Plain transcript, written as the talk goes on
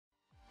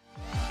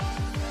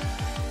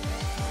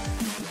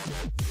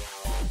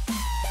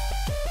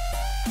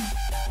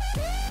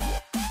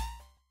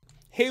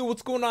Hey,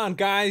 what's going on,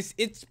 guys?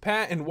 It's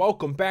Pat, and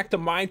welcome back to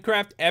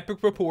Minecraft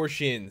Epic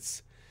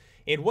Proportions.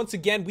 And once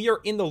again, we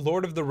are in the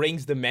Lord of the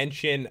Rings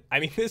dimension. I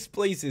mean, this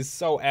place is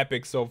so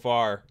epic so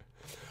far.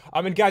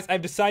 And guys,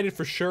 I've decided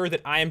for sure that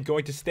I am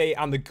going to stay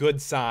on the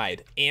good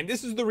side. And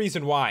this is the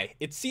reason why.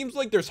 It seems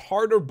like there's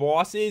harder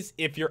bosses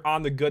if you're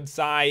on the good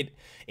side.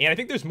 And I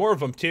think there's more of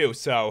them too,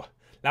 so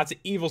lots of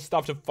evil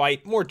stuff to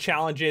fight, more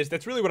challenges.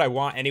 That's really what I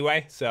want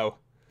anyway, so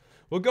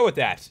we'll go with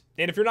that.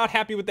 And if you're not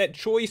happy with that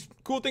choice,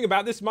 cool thing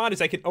about this mod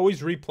is I can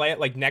always replay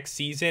it like next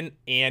season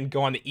and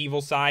go on the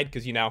evil side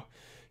because, you know,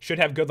 should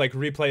have good like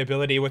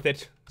replayability with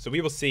it. So we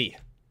will see.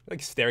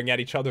 Like staring at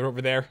each other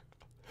over there.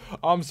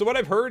 So what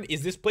I've heard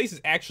is this place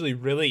is actually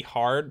really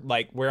hard,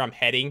 like where I'm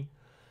heading.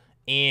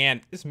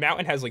 And this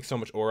mountain has like so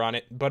much ore on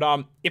it.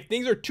 But if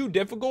things are too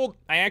difficult,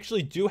 I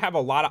actually do have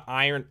a lot of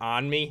iron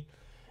on me.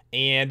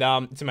 And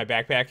it's in my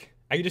backpack.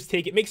 I can just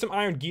take it, make some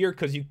iron gear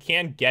because you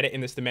can get it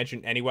in this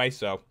dimension anyway,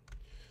 so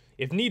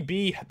if need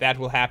be, that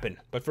will happen.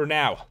 But for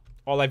now,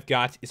 all I've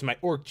got is my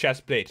orc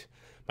chestplate,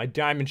 my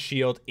diamond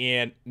shield,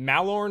 and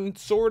Malorn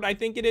sword, I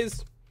think it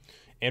is.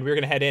 And we're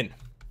gonna head in.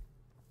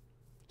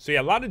 So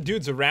yeah, a lot of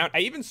dudes around. I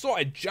even saw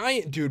a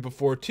giant dude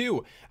before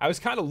too. I was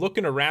kind of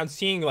looking around,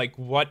 seeing like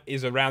what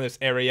is around this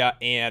area,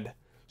 and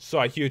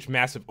saw a huge,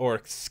 massive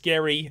orc.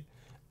 Scary.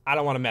 I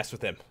don't want to mess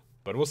with him.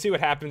 But we'll see what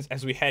happens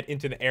as we head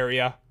into the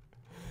area.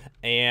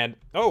 And,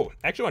 oh,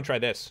 I actually want to try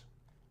this.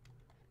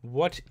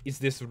 What is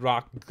this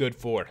rock good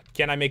for?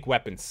 Can I make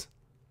weapons?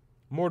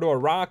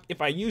 Mordor rock.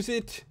 If I use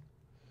it,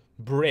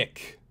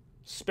 brick.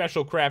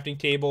 Special crafting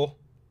table.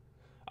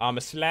 A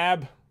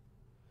slab.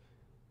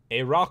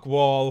 A rock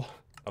wall.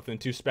 Nothing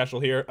too special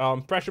here.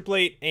 Pressure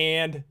plate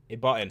and a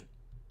button.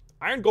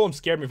 Iron Golem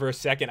scared me for a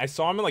second. I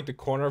saw him in like the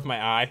corner of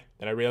my eye.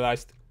 Then I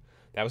realized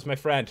that was my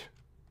friend.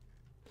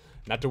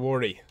 Not to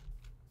worry.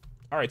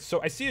 Alright,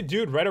 so I see a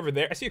dude right over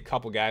there. I see a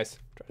couple guys.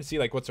 Try to see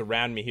like what's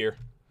around me here.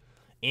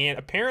 And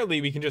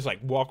apparently we can just like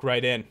walk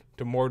right in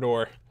to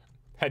Mordor.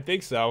 I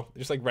think so.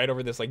 Just like right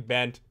over this like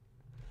bend.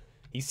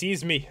 He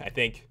sees me, I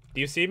think.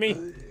 Do you see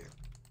me?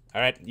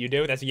 Alright, you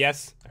do? That's a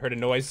yes. I heard a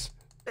noise.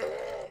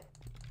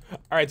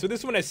 Alright, so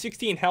this one has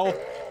 16 health,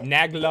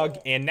 Naglug,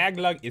 and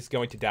Naglug is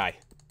going to die.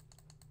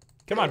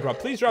 Come on, bro.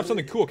 Please drop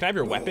something cool. Can I have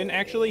your weapon,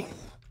 actually?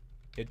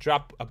 Yeah,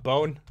 drop a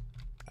bone.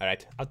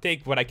 Alright, I'll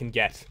take what I can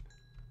get.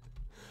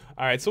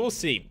 Alright, so we'll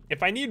see.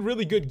 If I need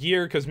really good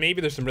gear, because maybe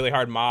there's some really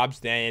hard mobs,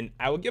 then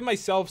I will give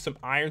myself some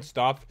iron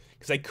stuff,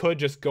 because I could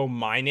just go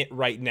mine it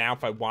right now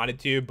if I wanted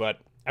to, but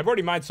I've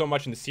already mined so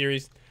much in the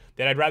series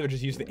that I'd rather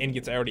just use the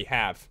ingots I already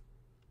have.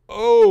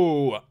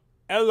 Oh,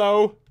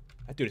 hello.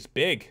 That dude is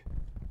big.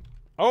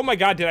 Oh my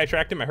god, did I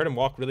attract him? I heard him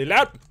walk really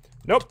loud.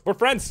 Nope, we're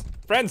friends.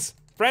 Friends.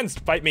 Friends.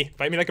 Fight me.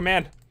 Fight me like a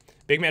man.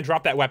 Big man,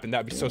 drop that weapon. That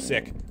would be so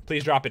sick.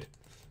 Please drop it.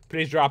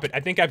 Please drop it. I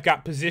think I've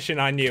got position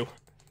on you.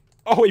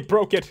 Oh, he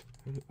broke it.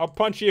 I'll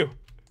punch you.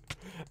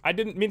 I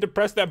didn't mean to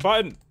press that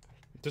button.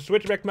 To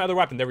switch back to my other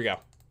weapon. There we go.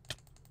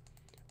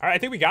 Alright, I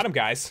think we got him,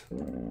 guys.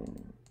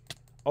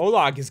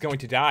 Olag is going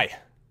to die.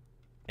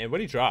 And what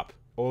did he drop?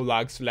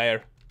 Olag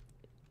Slayer.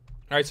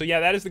 Alright, so yeah,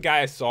 that is the guy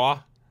I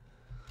saw.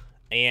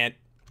 And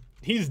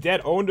he's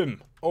dead. Owned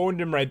him. Owned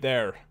him right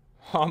there.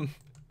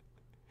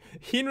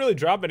 He didn't really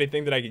drop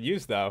anything that I could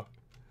use, though.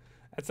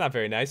 That's not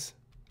very nice.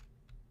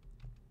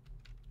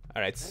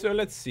 Alright, so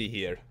let's see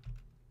here.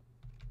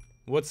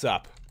 What's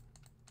up?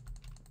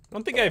 I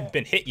don't think I've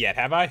been hit yet,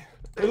 have I?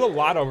 There's a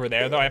lot over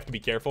there, though. I have to be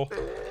careful.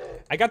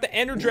 I got the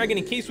Ender Dragon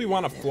in case we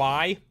want to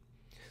fly.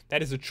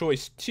 That is a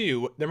choice,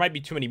 too. There might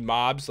be too many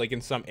mobs, like,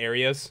 in some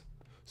areas.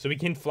 So we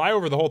can fly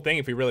over the whole thing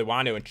if we really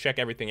want to and check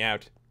everything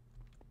out.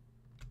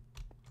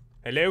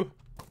 Hello?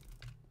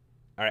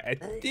 Alright, I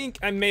think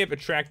I may have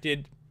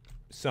attracted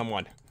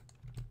someone.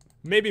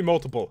 Maybe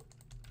multiple.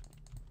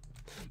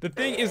 The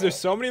thing is, there's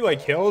so many,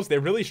 like, hills, they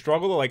really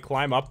struggle to, like,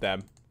 climb up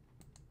them.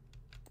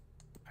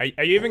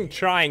 Are you even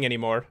trying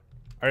anymore?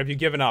 Or have you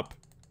given up?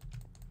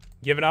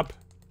 Given up?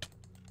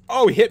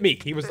 Oh, he hit me.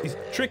 He's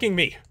tricking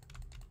me.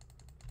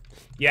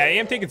 Yeah, I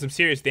am taking some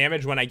serious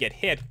damage when I get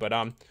hit, but,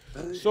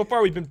 so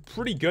far we've been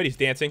pretty good. He's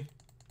dancing.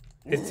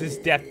 It's his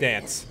death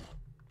dance.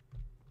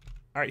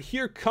 Alright,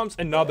 here comes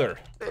another.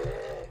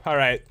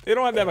 Alright, they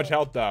don't have that much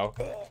health, though.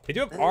 They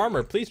do have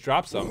armor. Please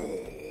drop some.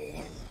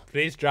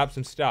 Please drop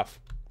some stuff.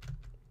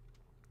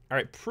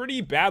 Alright,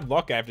 pretty bad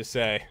luck, I have to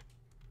say.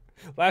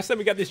 Last time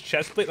we got this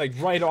chest plate, like,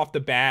 right off the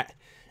bat.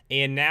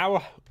 And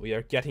now, we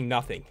are getting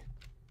nothing.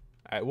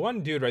 Alright,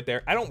 one dude right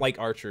there. I don't like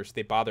archers.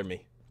 They bother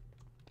me.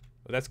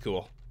 Oh, that's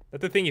cool.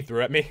 That's the thing he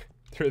threw at me.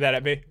 Threw that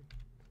at me.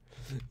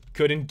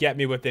 Couldn't get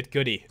me with it,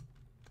 goody.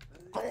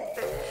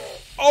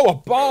 Oh, a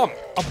bomb!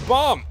 A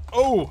bomb!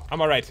 Oh, I'm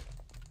alright.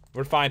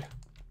 We're fine.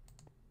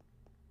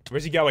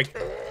 Where's he going?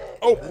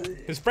 Oh,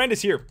 his friend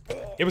is here.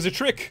 It was a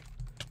trick.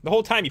 The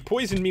whole time he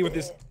poisoned me with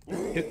this...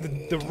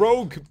 the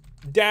rogue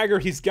dagger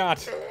he's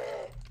got.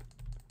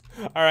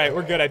 Alright,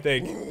 we're good, I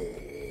think.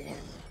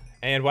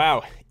 And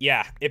wow,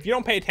 yeah, if you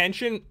don't pay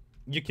attention,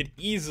 you could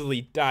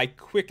easily die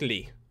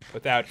quickly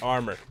without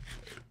armor.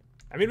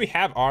 I mean, we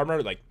have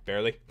armor, like,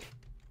 barely.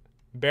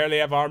 Barely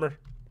have armor.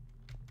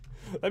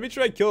 Let me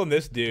try killing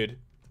this dude.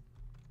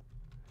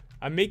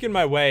 I'm making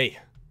my way.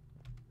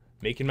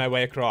 Making my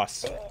way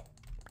across.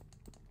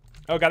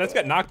 Oh god, that's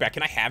got knockback.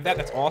 Can I have that?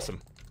 That's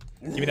awesome.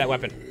 Give me that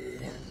weapon.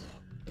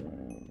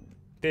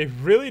 They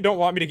really don't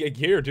want me to get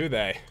gear, do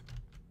they?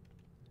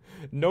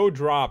 No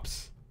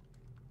drops.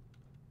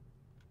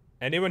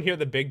 Anyone hear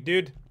the big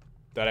dude?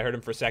 Thought I heard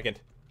him for a second.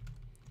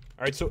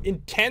 Alright, so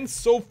intense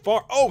so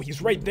far. Oh,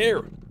 he's right there.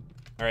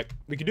 Alright,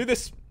 we can do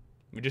this.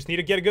 We just need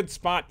to get a good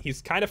spot.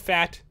 He's kind of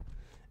fat.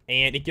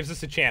 And it gives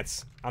us a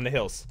chance on the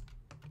hills.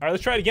 Alright,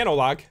 let's try it again,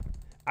 Olag.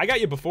 I got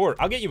you before.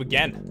 I'll get you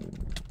again.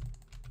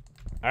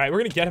 Alright, we're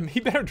gonna get him. He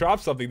better drop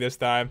something this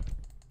time.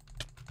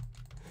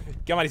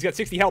 Come on, he's got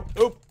 60 health.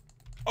 Oh!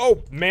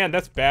 Oh, man,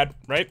 that's bad,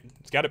 right?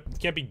 It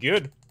can't be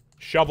good.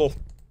 Shovel.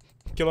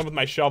 Kill him with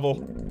my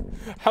shovel.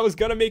 I was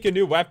gonna make a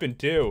new weapon,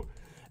 too.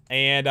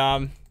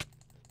 And,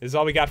 this is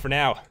all we got for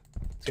now.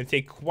 It's gonna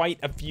take quite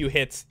a few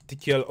hits to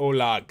kill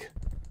Olag.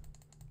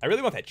 I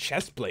really want that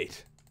chest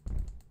plate.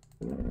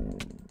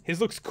 His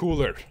looks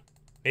cooler.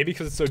 Maybe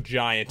because it's so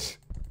giant.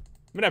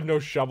 I'm gonna have no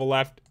shovel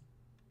left.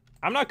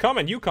 I'm not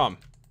coming, you come.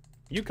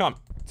 You come.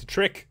 It's a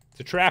trick. It's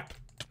a trap.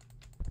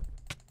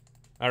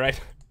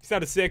 Alright. He's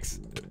down to 6.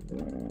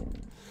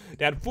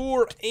 Down to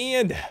 4.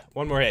 And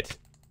 1 more hit.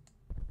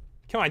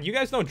 Come on, you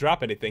guys don't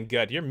drop anything.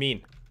 Good. You're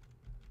mean.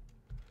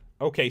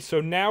 Okay,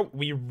 so now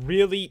we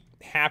really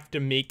have to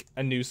make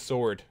a new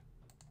sword.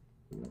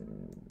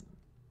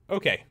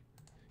 Okay.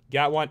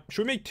 Got one.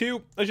 Should we make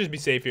 2? Let's just be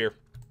safe here.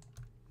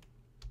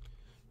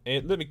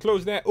 And let me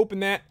close that, open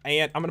that,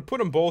 and I'm going to put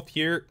them both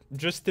here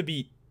just to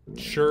be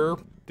sure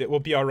that we'll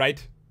be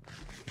alright.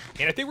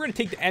 And I think we're going to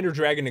take the Ender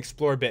Dragon and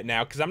explore a bit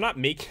now, because I'm not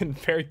making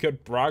very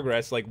good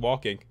progress, like,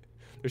 walking.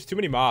 There's too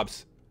many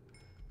mobs.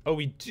 Oh,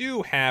 we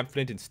do have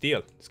flint and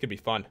steel. This could be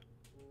fun.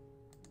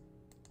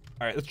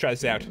 Alright, let's try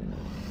this out.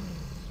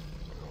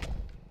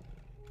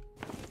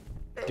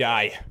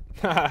 Die.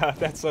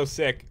 That's so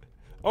sick.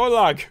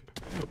 Olag,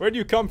 where'd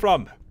you come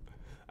from?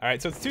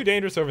 Alright, so it's too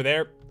dangerous over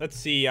there. Let's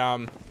see,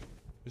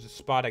 there's a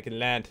spot I can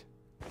land.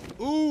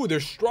 Ooh,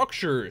 there's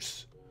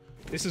structures.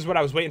 This is what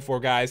I was waiting for,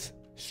 guys.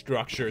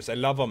 Structures. I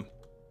love them.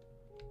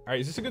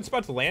 Alright, is this a good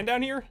spot to land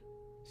down here?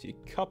 See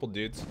a couple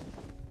dudes.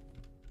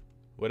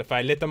 What if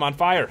I lit them on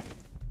fire?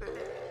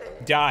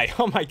 Die.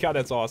 Oh my god,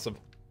 that's awesome.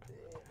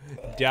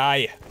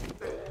 Die.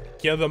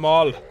 Kill them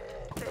all.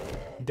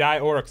 Die,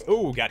 ORCS.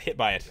 Ooh, got hit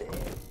by it.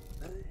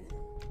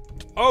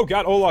 Oh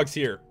god, Olag's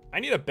here. I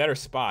need a better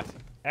spot.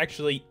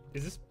 Actually,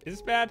 is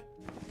this bad?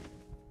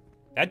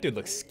 That dude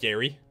looks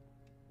scary.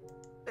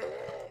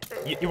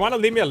 You want to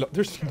leave me alone?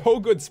 There's no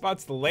good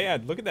spots to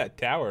land. Look at that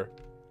tower.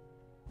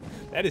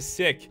 That is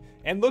sick.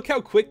 And look how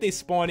quick they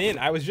spawn in.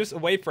 I was just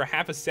away for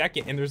half a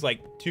second, and there's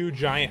like 2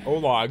 giant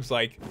Olags,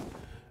 like,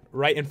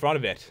 right in front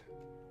of it.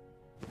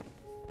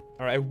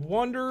 Alright, I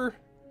wonder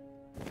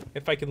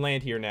if I can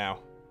land here now.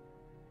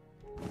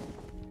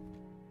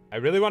 I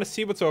really want to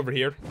see what's over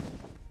here.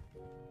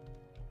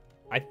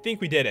 I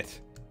think we did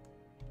it.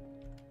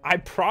 I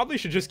probably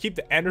should just keep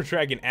the Ender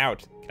Dragon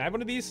out. Can I have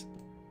one of these?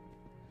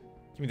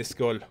 Give me the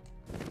skull.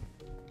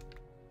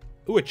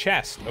 Ooh, a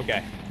chest.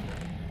 Okay.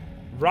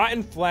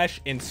 Rotten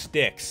flesh and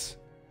sticks.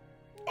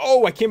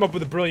 Oh, I came up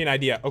with a brilliant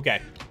idea.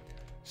 Okay.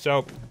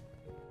 So,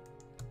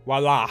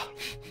 voila.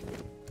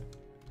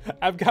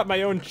 I've got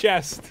my own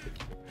chest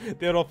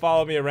that'll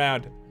follow me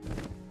around.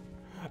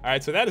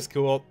 Alright, so that is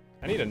cool.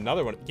 I need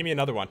another one. Give me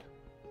another one.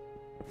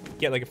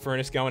 Get like a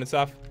furnace going and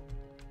stuff.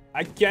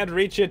 I can't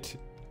reach it.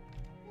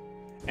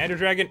 Ender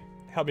Dragon,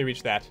 help me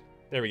reach that.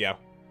 There we go.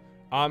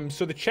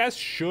 So the chest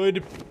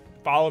should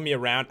follow me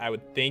around, I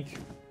would think.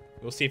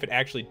 We'll see if it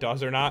actually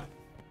does or not.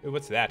 Ooh,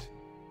 what's that?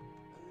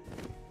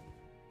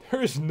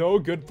 There's no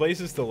good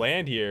places to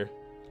land here.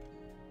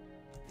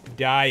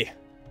 Die.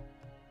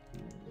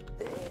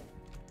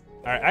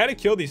 Alright, I gotta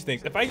kill these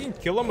things. If I can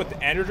kill them with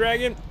the Ender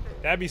Dragon,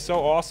 that'd be so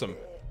awesome.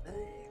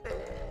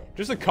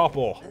 Just a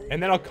couple.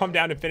 And then I'll come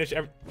down and finish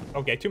every...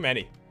 Okay, too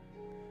many.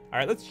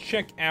 Alright, let's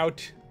check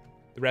out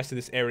the rest of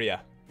this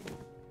area.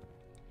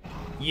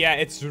 Yeah,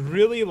 it's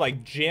really,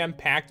 like,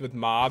 jam-packed with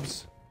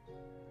mobs.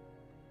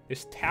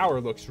 This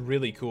tower looks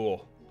really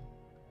cool.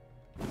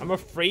 I'm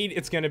afraid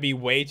it's gonna be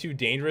way too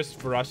dangerous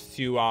for us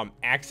to,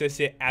 access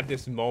it at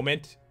this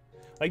moment.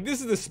 Like,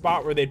 this is the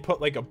spot where they'd put,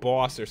 like, a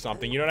boss or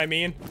something, you know what I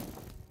mean?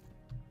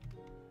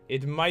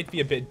 It might be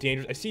a bit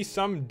dangerous. I see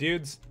some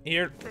dudes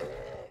here.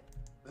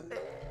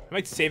 I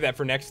might save that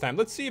for next time.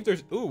 Let's see if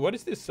there's... Ooh, what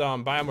is this,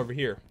 biome over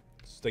here?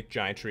 It's like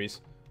giant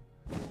trees.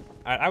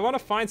 I want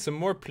to find some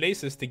more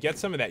places to get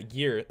some of that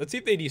gear. Let's see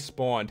if they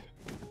despawned.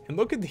 And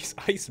look at these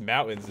ice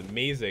mountains.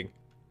 Amazing.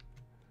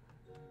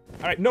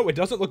 Alright, no, it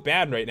doesn't look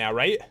bad right now,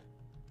 right?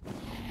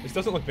 This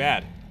doesn't look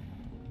bad.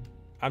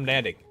 I'm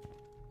landing.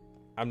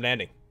 I'm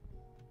landing.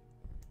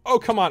 Oh,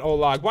 come on,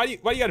 Olag. Why do you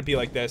gotta be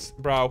like this,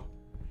 bro?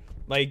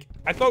 Like,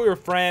 I thought we were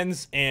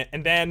friends, and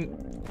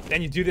then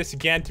you do this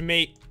again to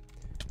me.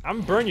 I'm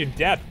gonna burn you to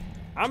death.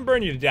 I'm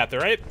burning you to death,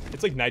 alright?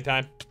 It's like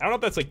nighttime. I don't know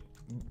if that's, like,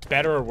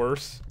 better or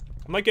worse.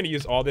 I'm not gonna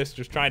use all this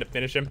just trying to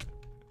finish him.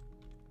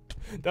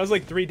 That was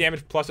like 3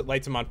 damage plus it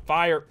lights him on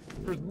fire.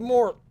 There's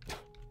more.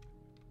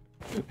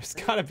 There's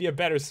gotta be a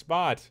better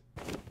spot.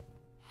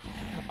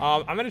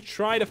 I'm gonna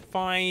try to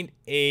find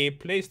a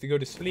place to go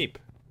to sleep.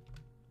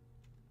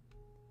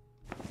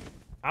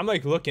 I'm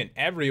like looking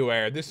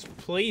everywhere. This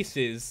place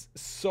is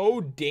so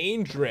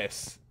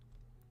dangerous.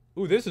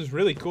 Ooh, this is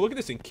really cool. Look at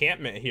this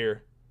encampment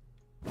here.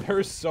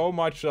 There's so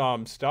much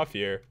stuff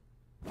here.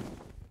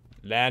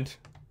 Land.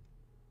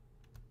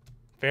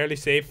 Fairly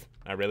safe.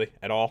 Not really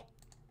at all.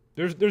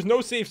 There's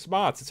no safe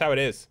spots. That's how it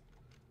is.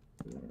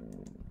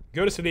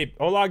 Go to sleep.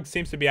 Olag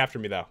seems to be after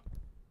me though.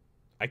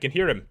 I can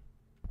hear him.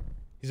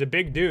 He's a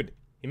big dude.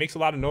 He makes a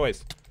lot of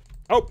noise.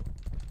 Oh.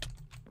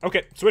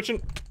 Okay,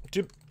 switching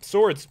to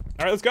swords.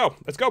 All right, let's go.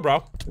 Let's go,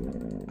 bro.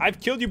 I've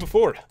killed you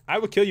before. I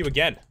will kill you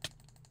again.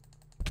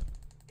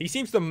 He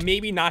seems to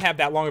maybe not have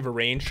that long of a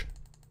range.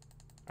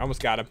 I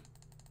almost got him.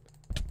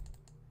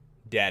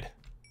 Dead.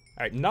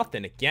 All right,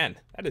 nothing again.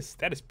 That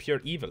is pure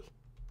evil.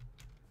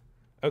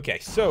 Okay,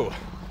 so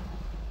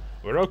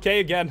we're okay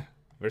again.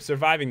 We're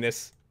surviving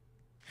this.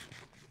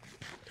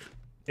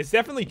 It's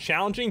definitely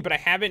challenging, but I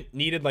haven't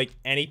needed like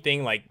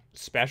anything like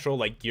special,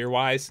 like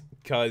gear-wise,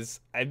 because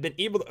I've been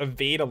able to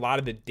evade a lot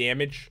of the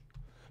damage.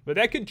 But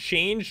that could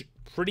change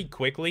pretty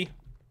quickly.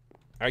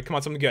 All right, come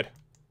on, something good.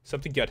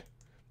 Something good.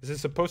 This is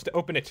supposed to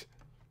open it.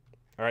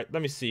 All right,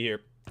 let me see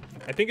here.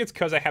 I think it's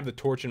because I have the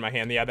torch in my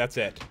hand. Yeah, that's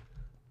it.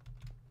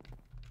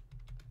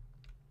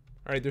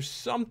 All right, there's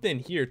something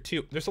here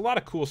too. There's a lot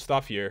of cool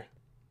stuff here.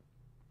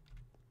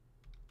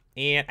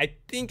 And I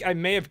think I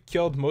may have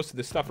killed most of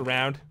the stuff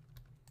around.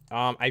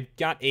 I've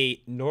got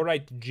a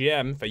norite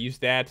gem. If I use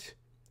that,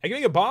 I can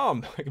make a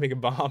bomb. I can make a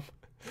bomb.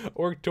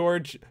 Orc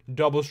torch,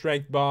 double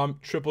strength bomb,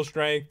 triple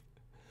strength,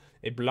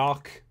 a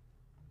block,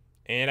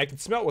 and I can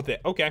smelt with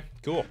it. Okay,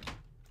 cool.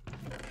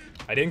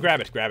 I didn't grab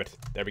it. Grab it.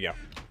 There we go.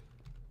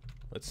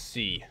 Let's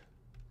see.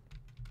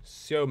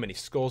 So many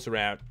skulls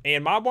around.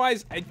 And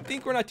mob-wise, I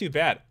think we're not too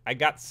bad. I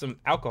got some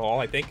alcohol,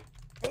 I think.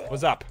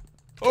 What's up?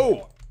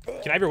 Oh!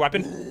 Can I have your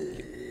weapon?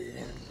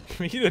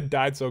 You just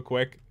died so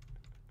quick.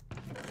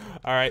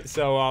 Alright,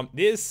 so,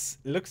 this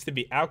looks to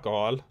be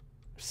alcohol.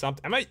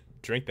 Something. I might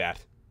drink that.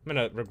 I'm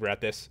gonna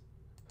regret this.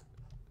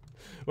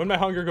 When my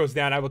hunger goes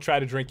down, I will try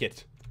to drink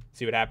it.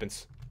 See what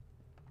happens.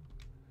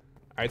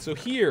 Alright, so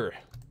here.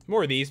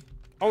 More of these.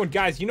 Oh, and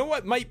guys, you know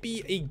what might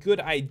be a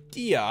good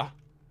idea?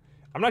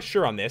 I'm not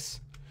sure on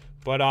this.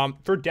 But,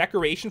 for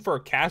decoration for our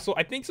castle,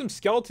 I think some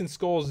skeleton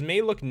skulls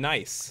may look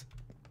nice.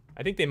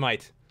 I think they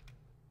might.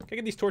 Can I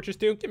get these torches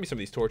too? Give me some of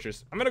these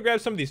torches. I'm gonna grab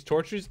some of these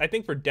torches. I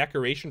think for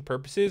decoration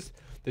purposes,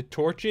 the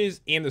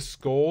torches and the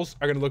skulls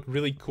are gonna look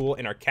really cool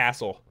in our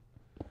castle.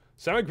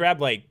 So I'm gonna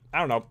grab, like, I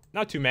don't know,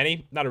 not too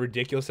many, not a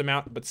ridiculous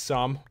amount, but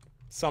some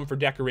for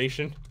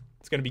decoration.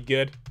 It's gonna be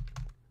good.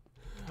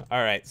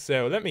 All right,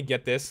 so let me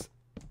get this.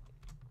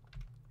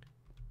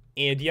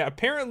 And yeah,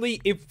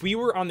 apparently if we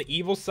were on the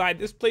evil side,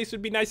 this place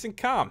would be nice and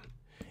calm.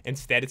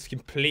 Instead, it's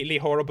completely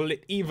horrible and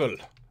evil.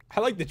 I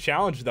like the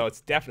challenge though,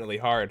 it's definitely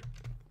hard.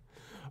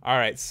 All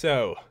right,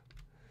 so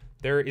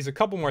there is a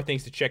couple more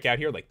things to check out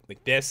here, like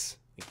this.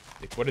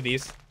 Like, what are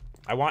these?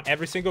 I want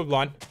every single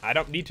one. I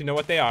don't need to know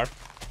what they are.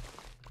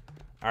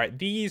 All right,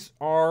 these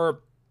are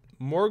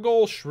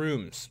Morgul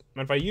shrooms.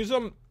 And if I use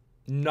them,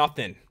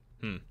 nothing.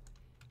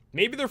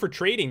 Maybe they're for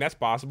trading. That's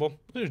possible.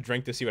 Let's just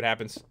drink to see what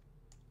happens.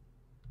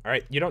 All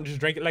right, you don't just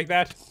drink it like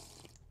that?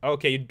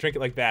 Okay, you drink it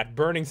like that.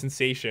 Burning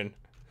sensation.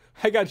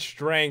 I got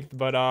strength,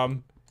 but,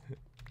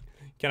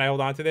 can I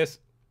hold on to this?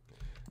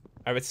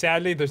 All right, but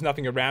sadly, there's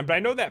nothing around. But I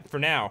know that for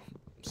now.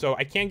 So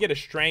I can get a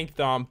strength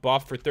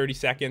buff for 30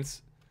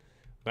 seconds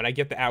when I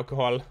get the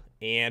alcohol.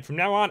 And from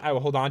now on, I will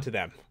hold on to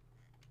them.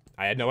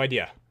 I had no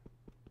idea.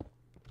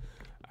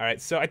 All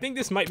right, so I think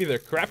this might be the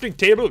crafting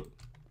table.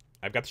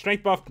 I've got the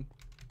strength buff.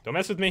 Don't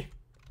mess with me.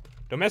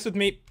 Don't mess with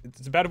me.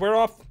 It's about to wear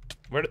off.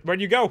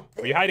 Where'd you go?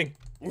 Where are you hiding?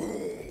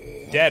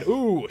 Dead.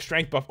 Ooh,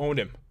 strength buff owned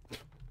him.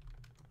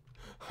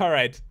 All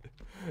right.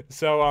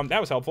 So, that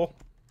was helpful.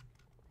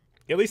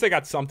 At least I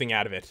got something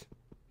out of it.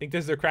 I think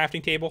this is their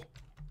crafting table.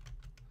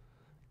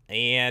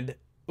 And,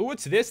 ooh,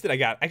 what's this that I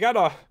got? I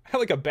had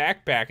like a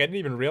backpack. I didn't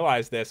even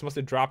realize this. Must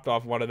have dropped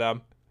off one of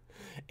them.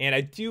 And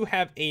I do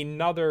have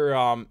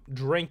another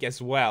drink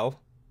as well.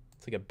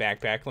 It's like a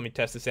backpack. Let me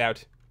test this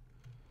out.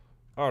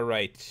 All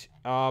right.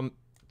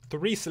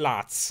 3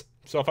 slots.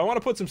 So if I want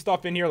to put some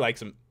stuff in here, like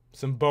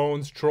some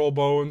bones, troll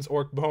bones,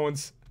 orc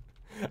bones,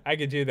 I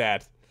could do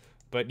that.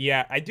 But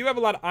yeah, I do have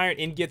a lot of iron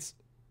ingots.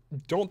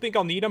 Don't think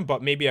I'll need them,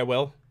 but maybe I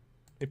will.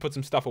 Let me put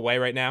some stuff away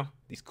right now.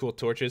 These cool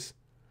torches.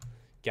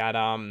 Got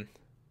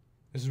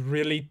this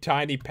really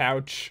tiny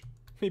pouch.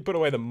 Let me put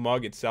away the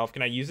mug itself.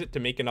 Can I use it to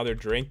make another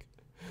drink?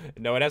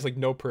 No, it has like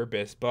no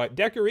purpose, but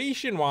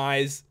decoration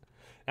wise,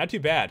 not too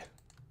bad.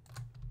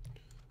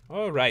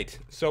 All right,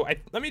 so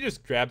let me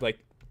just grab like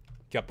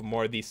a couple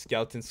more of these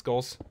skeleton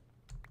skulls.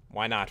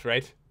 Why not,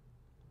 right?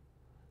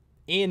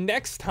 And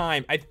next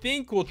time, I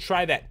think we'll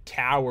try that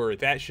tower.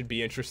 That should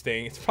be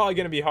interesting. It's probably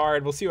gonna be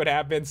hard. We'll see what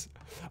happens.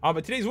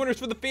 But today's winners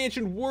for the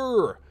FANSION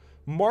were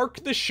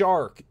Mark the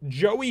Shark,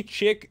 Joey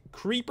Chick,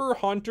 Creeper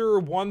Hunter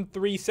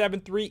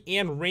 1373,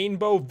 and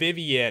Rainbow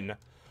Vivian.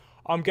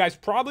 Guys,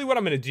 probably what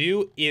I'm gonna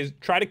do is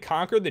try to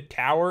conquer the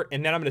tower,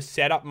 and then I'm gonna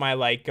set up my,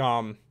 like,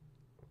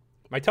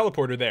 my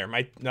teleporter there,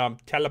 my,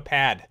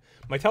 telepad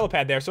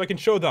there, so I can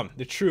show them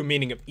the true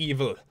meaning of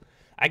evil.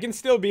 I can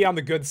still be on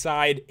the good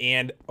side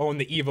and own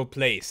the evil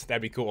place.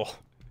 That'd be cool.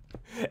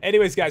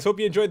 Anyways, guys, hope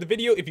you enjoyed the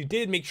video. If you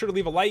did, make sure to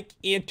leave a like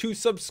and to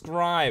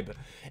subscribe.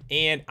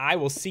 And I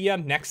will see you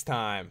next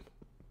time.